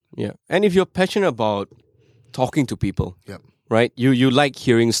Yeah. And if you're passionate about talking to people, Yep. right? You like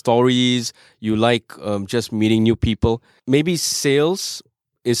hearing stories, you like just meeting new people. Maybe sales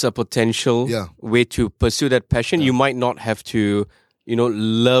is a potential way to pursue that passion. You might not have to,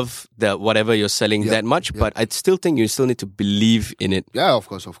 love that whatever you're selling that much, but I still think you still need to believe in it. Yeah, of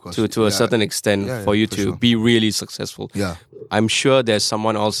course. To a certain extent for you to be really successful. Yeah. I'm sure there's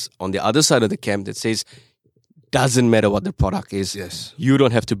someone else on the other side of the camp that says, doesn't matter what the product is. Yes. You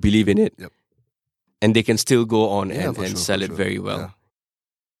don't have to believe in it. Yep. And they can still go on and for sell sure, it very well. Yeah.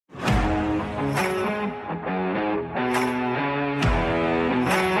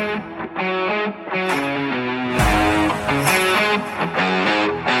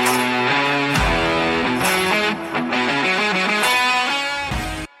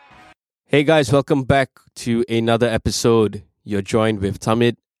 Hey guys, welcome back to another episode. You're joined with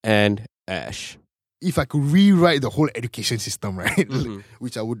Tahmid and Ash. If I could rewrite the whole education system, right,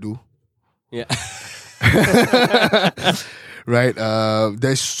 which I would do, Yeah. right?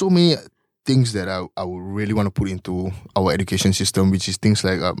 There's so many things that I would really want to put into our education system, which is things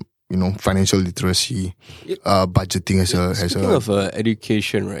like financial literacy, budgeting Speaking of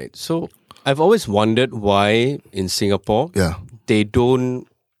education, right? So I've always wondered why in Singapore they don't.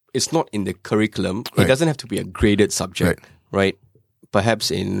 It's not in the curriculum. It doesn't have to be a graded subject, right? Perhaps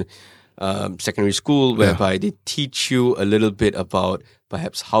in secondary school, whereby they teach you a little bit about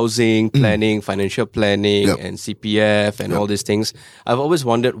perhaps housing planning, financial planning, and CPF and all these things. I've always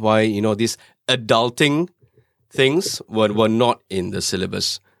wondered why, these adulting things were not in the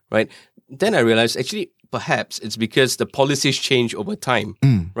syllabus, right? Then I realized actually perhaps it's because the policies change over time,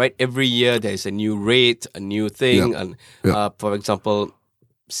 right? Every year there's a new rate, a new thing, and for example,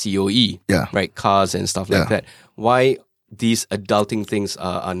 COE, right? Cars and stuff like that. Why these adulting things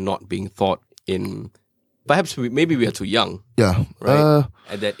are not being taught in... Perhaps maybe we are too young, right?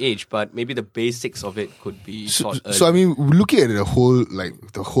 At that age, but maybe the basics of it could be taught early. So I mean, looking at the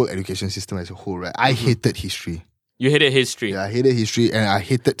whole education system as a whole, right? I hated history. You hated history? Yeah, I hated history and I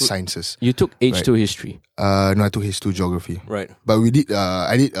hated sciences. You took H2 history? No, I took H2 geography. Right. But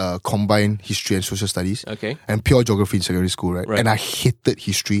I did combined history and social studies. Okay. And pure geography in secondary school, right? And I hated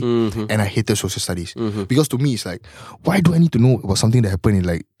history and I hated social studies. Because to me, it's like, why do I need to know about something that happened in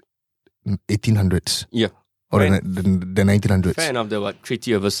like 1800s? Yeah. Or the 1900s? Fair enough, the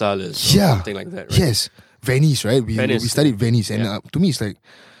Treaty of Versailles or something like that, right? Yes. Venice, right? We studied Venice. And to me, it's like,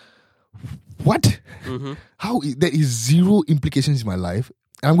 what? There is zero implications in my life.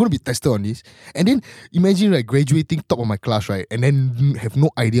 And I'm going to be tested on this. And then imagine like graduating top of my class, right? And then have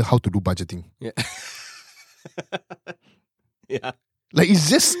no idea how to do budgeting. Yeah. Yeah. Like it's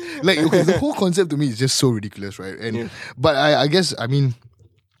just like, okay, the whole concept to me is just so ridiculous, right? And but I guess, I mean,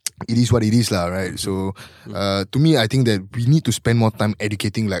 it is what it is, right? So to me, I think that we need to spend more time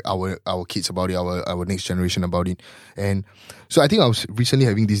educating like our kids about it, our next generation about it. And so I think I was recently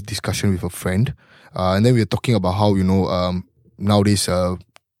having this discussion with a friend, and then we were talking about how nowadays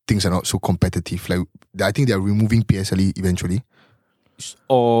things are not so competitive. Like I think they are removing PSLE eventually.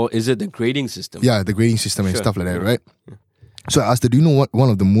 Or is it the grading system? Yeah, the grading system and stuff like that, right? Yeah. So I asked her, do you know what one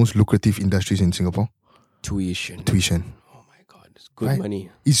of the most lucrative industries in Singapore? Tuition. Good money.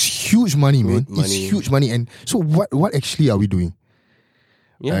 It's huge money, man. It's huge money. And so what actually are we doing?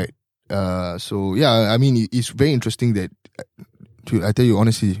 Yeah. Right. So yeah, I mean, it's very interesting that, I tell you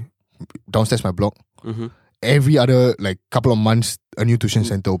honestly, downstairs my block, every other like couple of months, a new tuition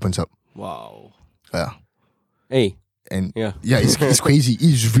center opens up. Wow. Yeah. Hey. And it's crazy.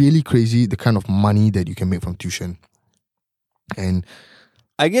 It's really crazy the kind of money that you can make from tuition. And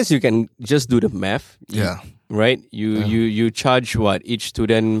I guess you can just do the math. Yeah. Right? You charge what? Each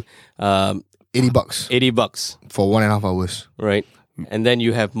student $80. $80 for 1.5 hours. Right. And then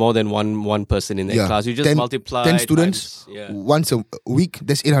you have more than one person in that class. You just multiply 10 students once a week,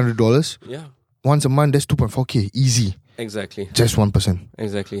 that's $800. Yeah. Once a month, that's 2.4K. Easy. Exactly. Just one person.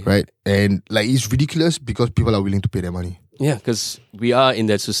 Exactly. Right? And like it's ridiculous because people are willing to pay their money. Yeah, because we are in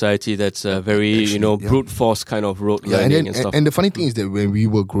that society that's very, brute force kind of rote learning and stuff. And the funny thing is that when we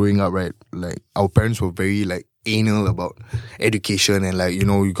were growing up, right, like our parents were very like anal about education and like,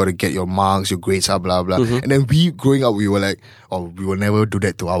 you got to get your marks, your grades up, blah, blah. And then we growing up, we were like, oh, we will never do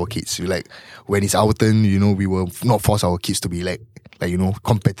that to our kids. We like, when it's our turn, we will not force our kids to be like,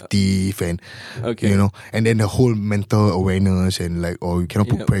 competitive and, and then the whole mental awareness and like, you cannot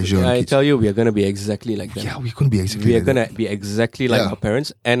put pressure on kids. I tell you, we are going to be exactly like that. Yeah, we're going to be exactly like that. We are going to be exactly like our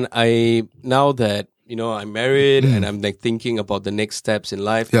parents. And now that, I'm married and I'm like thinking about the next steps in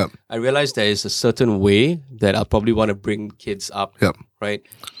life, I realize there is a certain way that I'll probably want to bring kids up, right?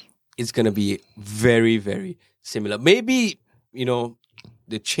 It's going to be very, very similar. Maybe,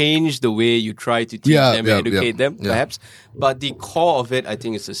 change the way you try to teach them and educate them, perhaps. But the core of it, I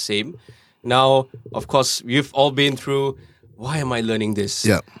think, is the same. Now, of course, we've all been through, why am I learning this?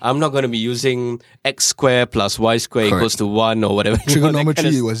 Yeah. I'm not going to be using x squared plus y squared equals to 1 or whatever.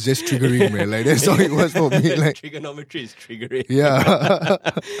 Trigonometry was just triggering, man. Like, that's all it was for me. Like, trigonometry is triggering. Yeah.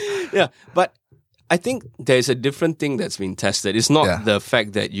 Yeah. But I think there's a different thing that's been tested. It's not the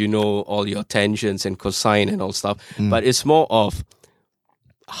fact that you know all your tangents and cosine and all stuff, but it's more of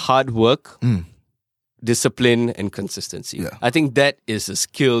hard work, discipline, and consistency. Yeah. I think that is a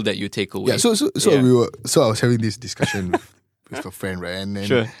skill that you take away. Yeah. So I was having this discussion with a friend, right? And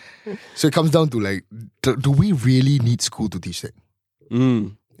then, so it comes down to like, do we really need school to teach that?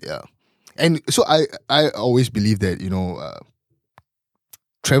 Yeah. And so I always believe that,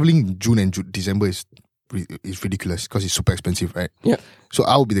 traveling in June and December is ridiculous because it's super expensive, right? Yeah. So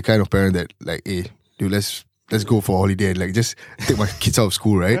I would be the kind of parent that like, hey, dude, let's go for a holiday and like just take my kids out of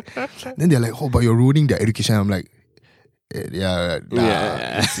school, right? Then they're like, oh, but you're ruining their education. I'm like,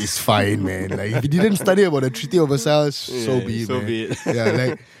 it's fine, man. Like, if you didn't study about the Treaty of Versailles, so be it. Yeah,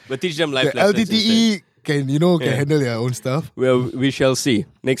 like, but teach them life the lessons. LTTE can handle their own stuff. Well, we shall see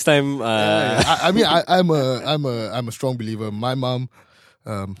next time. I mean, I'm a strong believer. My mom.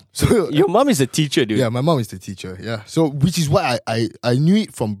 So your mom is a teacher, dude. Yeah, my mom is the teacher. Yeah, so which is why I knew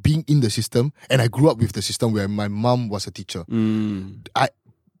it from being in the system, and I grew up with the system where my mom was a teacher. I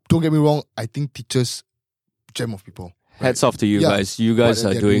don't get me wrong. I think teachers gem of people. Right? Hats off to you guys. You guys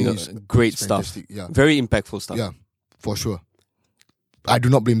are doing great stuff. Yeah, very impactful stuff. Yeah, for sure. I do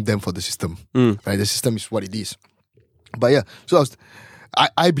not blame them for the system. Right, the system is what it is. But yeah, so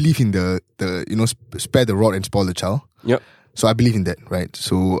I believe in the spare the rod and spoil the child. Yep. So I believe in that, right?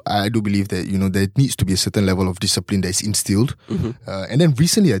 So I do believe that, there needs to be a certain level of discipline that is instilled. And then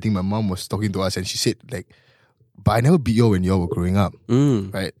recently, I think my mom was talking to us and she said, like, but I never beat you when you all were growing up,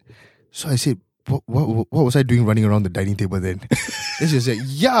 right? So I said, what was I doing running around the dining table then? And she said,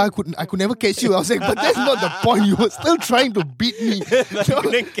 I could never catch you. I was like, but that's not the point. You were still trying to beat me.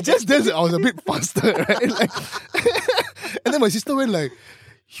 Just then, I was a bit faster, right? Like, and then my sister went like,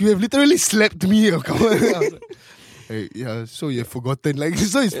 you have literally slapped me. Yeah, so you've forgotten. Like,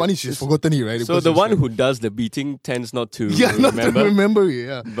 so it's funny, she's forgotten it, right? So the one who does the beating tends not to not to remember it,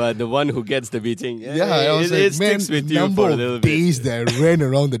 yeah. But the one who gets the beating, I was it sticks with you for a little bit. Days that I ran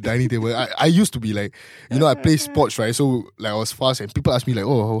around the dining table. I used to be like, I play sports, right? So like I was fast, and people ask me like,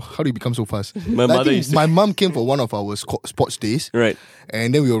 oh, how do you become so fast? My mom came for one of our sports days, right?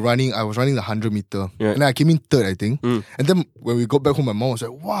 And then I was running the 100 meter, and then I came in third, I think. And then when we got back home, my mom was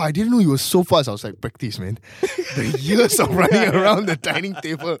like, wow, I didn't know you were so fast. I was like, practice, man. Years of running around the dining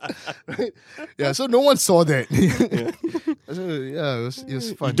table, right? Yeah, so no one saw that. So, it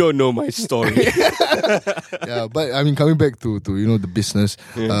was fun. You don't know my story. Yeah, but I mean, coming back to the business,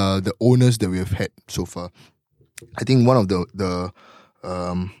 the owners that we have had so far, I think one of the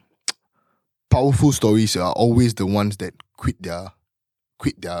powerful stories are always the ones that quit their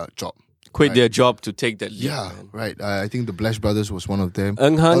job. Their job to take that leap. Yeah, right. I think the Blash Brothers was one of them.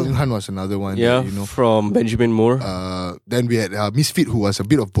 Eung Han was another one. Yeah, from Benjamin Moore. Then we had Misfit, who was a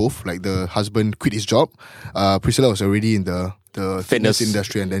bit of both. Like the husband quit his job. Priscilla was already in the fitness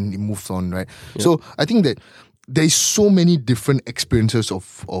industry, and then he moved on, right? Yeah. So I think that there's so many different experiences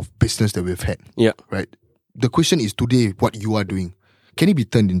of business that we've had. Yeah. Right? The question is today, what you are doing, can it be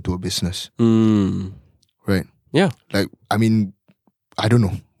turned into a business? Right? Yeah. Like, I mean, I don't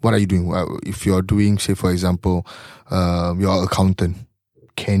know. What are you doing? If you're doing, say, for example, you're an accountant,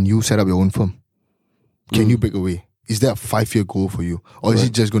 can you set up your own firm? Can you break away? Is there a 5-year goal for you? Or is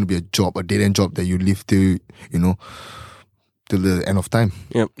it just going to be a job, a dead-end job that you live till the end of time?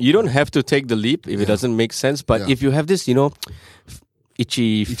 Yeah. You don't have to take the leap if it doesn't make sense. But if you have this,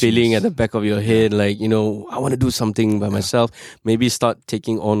 itchy feeling at the back of your head, like, I want to do something by myself, maybe start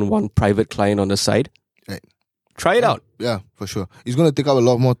taking on one private client on the side. Right. Try it out. Yeah, for sure. It's going to take up a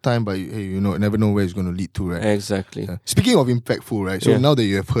lot more time, but hey, never know where it's going to lead to, right? Exactly. Yeah. Speaking of impactful, right? So now that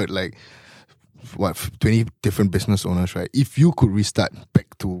you have heard 20 different business owners, right? If you could restart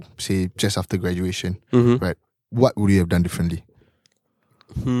back to, say, just after graduation, right? What would you have done differently?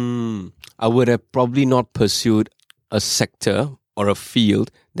 I would have probably not pursued a sector or a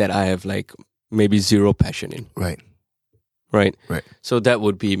field that I have maybe zero passion in. Right. So that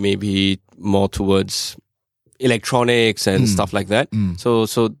would be maybe more towards electronics and stuff like that. So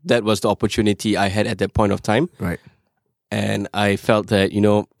that was the opportunity I had at that point of time. Right. And I felt that,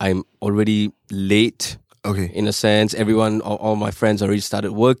 I'm already late. Okay. In a sense, all my friends already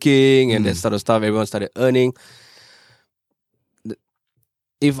started working and that sort of stuff. Everyone started earning.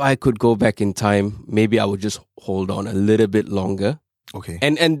 If I could go back in time, maybe I would just hold on a little bit longer. Okay.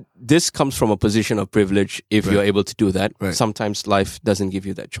 And this comes from a position of privilege if Right. you're able to do that. Right. Sometimes life doesn't give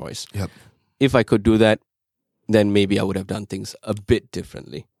you that choice. Yep. If I could do that, then maybe I would have done things a bit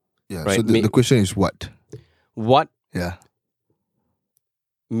differently. Yeah. Right. So the question is what? What? Yeah.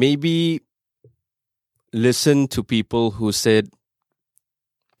 Maybe listen to people who said,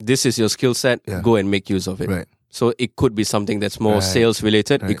 this is your skill set, Yeah. go and make use of it. Right. So it could be something that's more Right. sales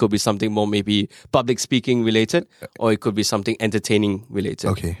related. Right. It could be something more maybe public speaking related, or it could be something entertaining related.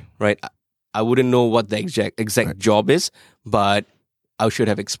 Okay. Right? I wouldn't know what the exact Right. job is, but I should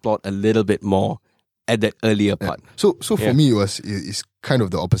have explored a little bit more at that earlier part. So for Yeah. me, it's kind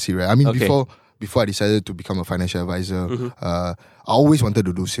of the opposite, right? I mean, Okay. before I decided to become a financial advisor, Mm-hmm. I always wanted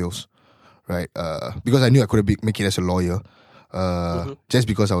to do sales, right? Because I knew I couldn't make it as a lawyer, Mm-hmm. just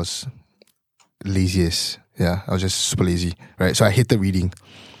because I was laziest. Yeah, I was just super lazy, right? So I hated reading.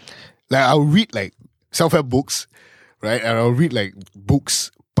 Like I'll read like self-help books, right? And I'll read like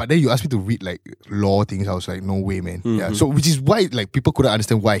books. But then you asked me to read like law things, I was like, no way, man. Mm-hmm. Yeah. So which is why like people couldn't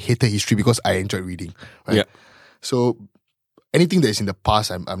understand why I hated history, because I enjoyed reading. Right? Yeah. So anything that's in the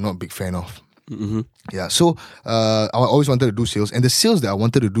past, I'm not a big fan of. Mm-hmm. Yeah. So I always wanted to do sales, and the sales that I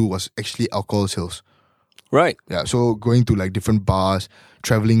wanted to do was actually alcohol sales. Right. Yeah. So going to like different bars,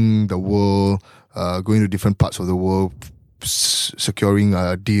 traveling the world, going to different parts of the world, securing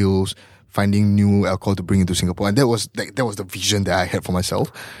deals, finding new alcohol to bring into Singapore, and that was the vision that I had for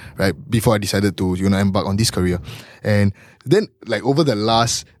myself, right? Before I decided to embark on this career, and then like over the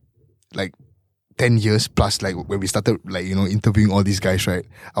last like 10 years plus, like when we started like interviewing all these guys, right?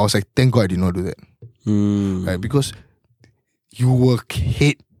 I was like, thank God I did not do that, right? Because you will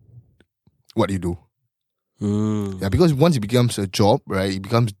hate what you do. Yeah, because once it becomes a job, right, it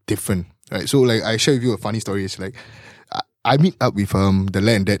becomes different, right? So like I share with you a funny story. It's like I meet up with the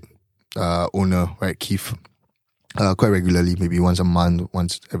land that owner, right, Keith, quite regularly, maybe once a month,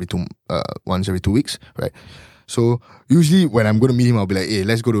 once every 2 weeks, right? So usually when I'm going to meet him, I'll be like, hey,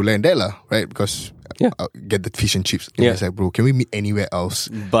 let's go to land that lah, right? Because I'll get the fish and chips. And he's like, bro, can we meet anywhere else?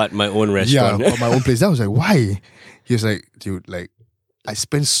 But my own restaurant. Yeah, but my own place. Then I was like, why? He was like, dude, like, I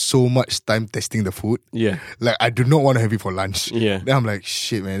spend so much time testing the food. Yeah. Like, I do not want to have it for lunch. Yeah. Then I'm like,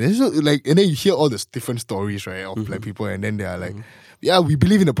 shit, man. This is like, and then you hear all the different stories, right, of like people, and then they are like, yeah, we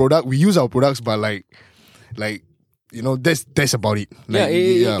believe in the product, we use our products, but like, that's about it. Like,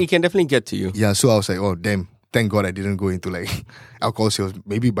 it can definitely get to you. Yeah, so I was like, oh, damn. Thank God I didn't go into like alcohol sales.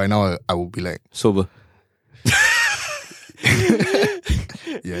 Maybe by now I would be like Sober.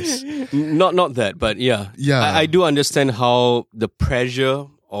 Yes. Not that, but yeah. I do understand how the pressure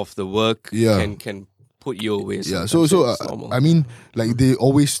of the work can put you away. Yeah. So I mean, like they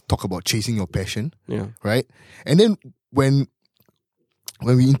always talk about chasing your passion. Yeah. Right. And then when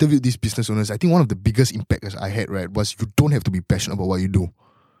we interviewed these business owners, I think one of the biggest impacts I had, right, was you don't have to be passionate about what you do.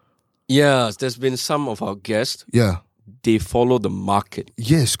 Yeah, there's been some of our guests. Yeah. They follow the market.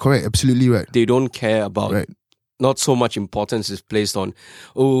 Yes, correct. Absolutely right. They don't care about. Right. Not so much importance is placed on,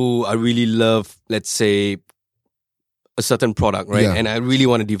 oh, I really love, let's say, a certain product, right? Yeah. And I really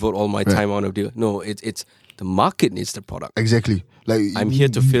want to devote all my time on it. No, it's the market needs the product. Exactly. Like I'm here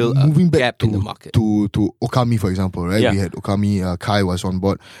to fill a moving back gap in the market. To Okami, for example, right? Yeah. We had Okami, Kai was on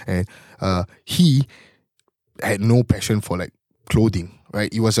board, and he had no passion for like clothing,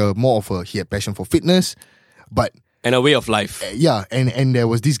 right? It was he had passion for fitness, but and a way of life. Yeah, and there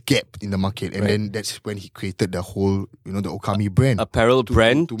was this gap in the market, and Right. then that's when he created the whole, the Okami brand. Apparel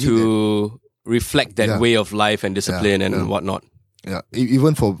brand to reflect that Yeah. way of life and discipline and Yeah. whatnot. Yeah,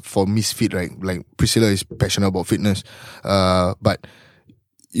 even for Misfit, right? Like Priscilla is passionate about fitness, but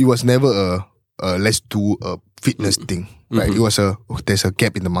it was never a let's do a fitness thing, right? It was there's a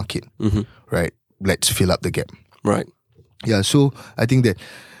gap in the market, right? Let's fill up the gap. Right. Yeah, so I think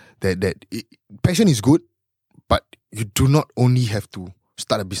that passion is good, but you do not only have to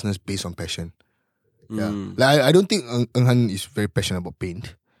start a business based on passion. Yeah, like I don't think Eng Han is very passionate about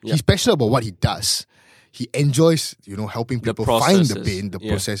paint. Yeah. He's passionate about what he does. He enjoys, helping people find the paint, the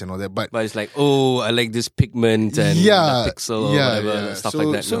process and all that. But it's like, oh, I like this pigment and the pixel or whatever, stuff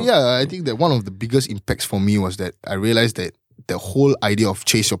like that. So no? yeah, I think that one of the biggest impacts for me was that I realized that the whole idea of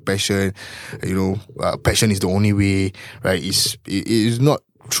chase your passion, passion is the only way, right? Is not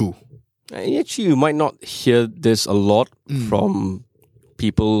true. Actually, you might not hear this a lot from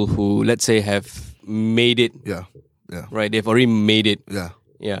people who, let's say, have made it. Yeah. Right? They've already made it.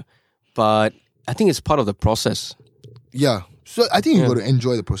 Yeah. But I think it's part of the process. Yeah. So I think you got to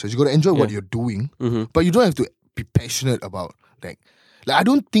enjoy the process. You got to enjoy what you're doing, but you don't have to be passionate about like I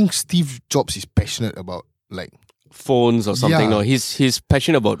don't think Steve Jobs is passionate about like phones or something. Yeah. No, he's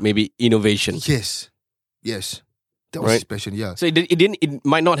passionate about maybe innovation. Yes. That was his passion, yeah. So it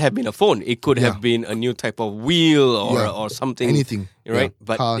might not have been a phone. It could have been a new type of wheel or something. Anything. Right?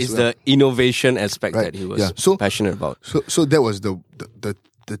 But cars, it's the innovation aspect that he was passionate about. So that was the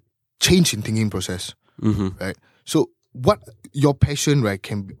change in thinking process. Right? So what your passion, right,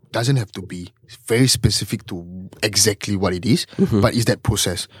 doesn't have to be very specific to exactly what it is, but is that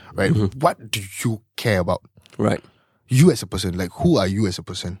process, right? What do you care about? Right. You as a person, like who are you as a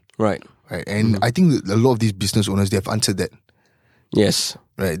person? Right. Right. And I think that a lot of these business owners, they have answered that. Yes.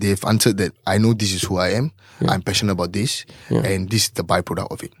 Right. They have answered that I know this is who I am. I'm passionate about this. And this is the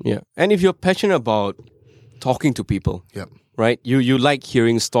byproduct of it. Yeah. And if you're passionate about talking to people, right? You like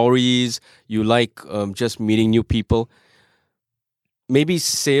hearing stories, you like just meeting new people. Maybe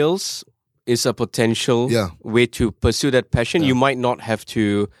sales is a potential way to pursue that passion. You might not have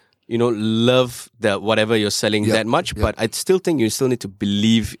to, love whatever you're selling that much, but I still think you still need to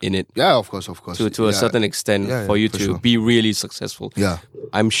believe in it. Yeah, of course. To a certain extent for you to be really successful. Yeah.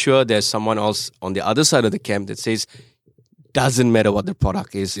 I'm sure there's someone else on the other side of the camp that says, doesn't matter what the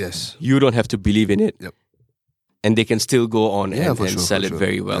product is. Yes. You don't have to believe in it. Yep. And they can still go on and sell it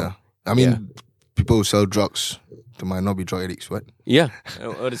very well. Yeah. I mean, people who sell drugs, they might not be drug addicts, what? Yeah. I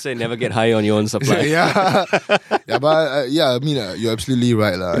would say never get high on your own supply. I mean, you're absolutely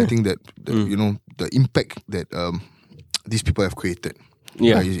right. I think that, the impact that these people have created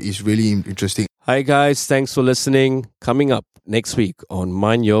is really interesting. Hi guys, thanks for listening. Coming up next week on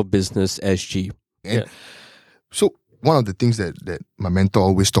Mind Your Business SG. So one of the things that my mentor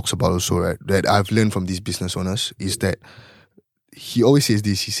always talks about also, right, that I've learned from these business owners is that he always says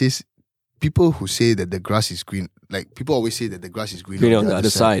this. He says, people who say that the grass is green, like people always say that the grass is green on the other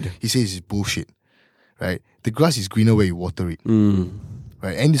side. He says it's bullshit, right? The grass is greener where you water it,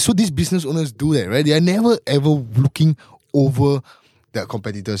 right? And so these business owners do that, right? They are never ever looking over their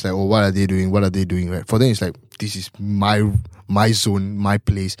competitors, like, oh, what are they doing? What are they doing, right? For them, it's like, this is my zone, my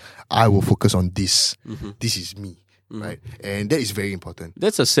place. I will focus on this. This is me, right? And that is very important.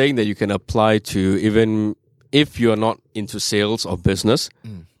 That's a saying that you can apply to even if you are not into sales or business,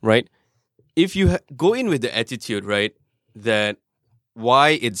 right? If you go in with the attitude, right, that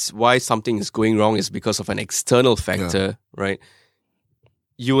why something is going wrong is because of an external factor, right?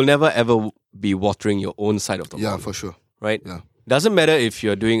 You will never ever be watering your own side of the lawn. Yeah, for sure. Right? Yeah. Doesn't matter if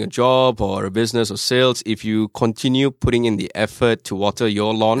you're doing a job or a business or sales, if you continue putting in the effort to water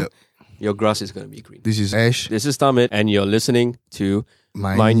your lawn, your grass is going to be green. This is Ash. This is Tahmid, and you're listening to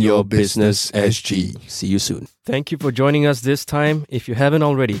Mind Your Business SG. See you soon. Thank you for joining us this time. If you haven't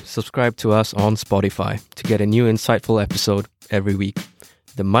already, subscribe to us on Spotify to get a new insightful episode every week.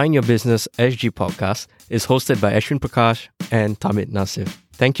 The Mind Your Business SG podcast is hosted by Arshvyn Prakash and Tahmid Nasif.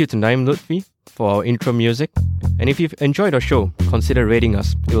 Thank you to Naim Lutfi for our intro music. And if you've enjoyed our show, consider rating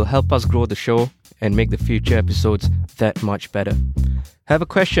us. It will help us grow the show and make the future episodes that much better. Have a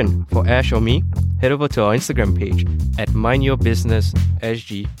question for Ash or me? Head over to our Instagram page at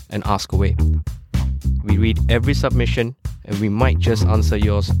mindyourbusinesssg and ask away. We read every submission and we might just answer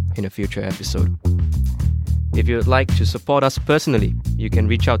yours in a future episode. If you would like to support us personally, you can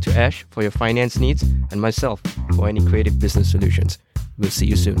reach out to Ash for your finance needs and myself for any creative business solutions. We'll see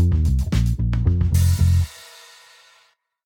you soon.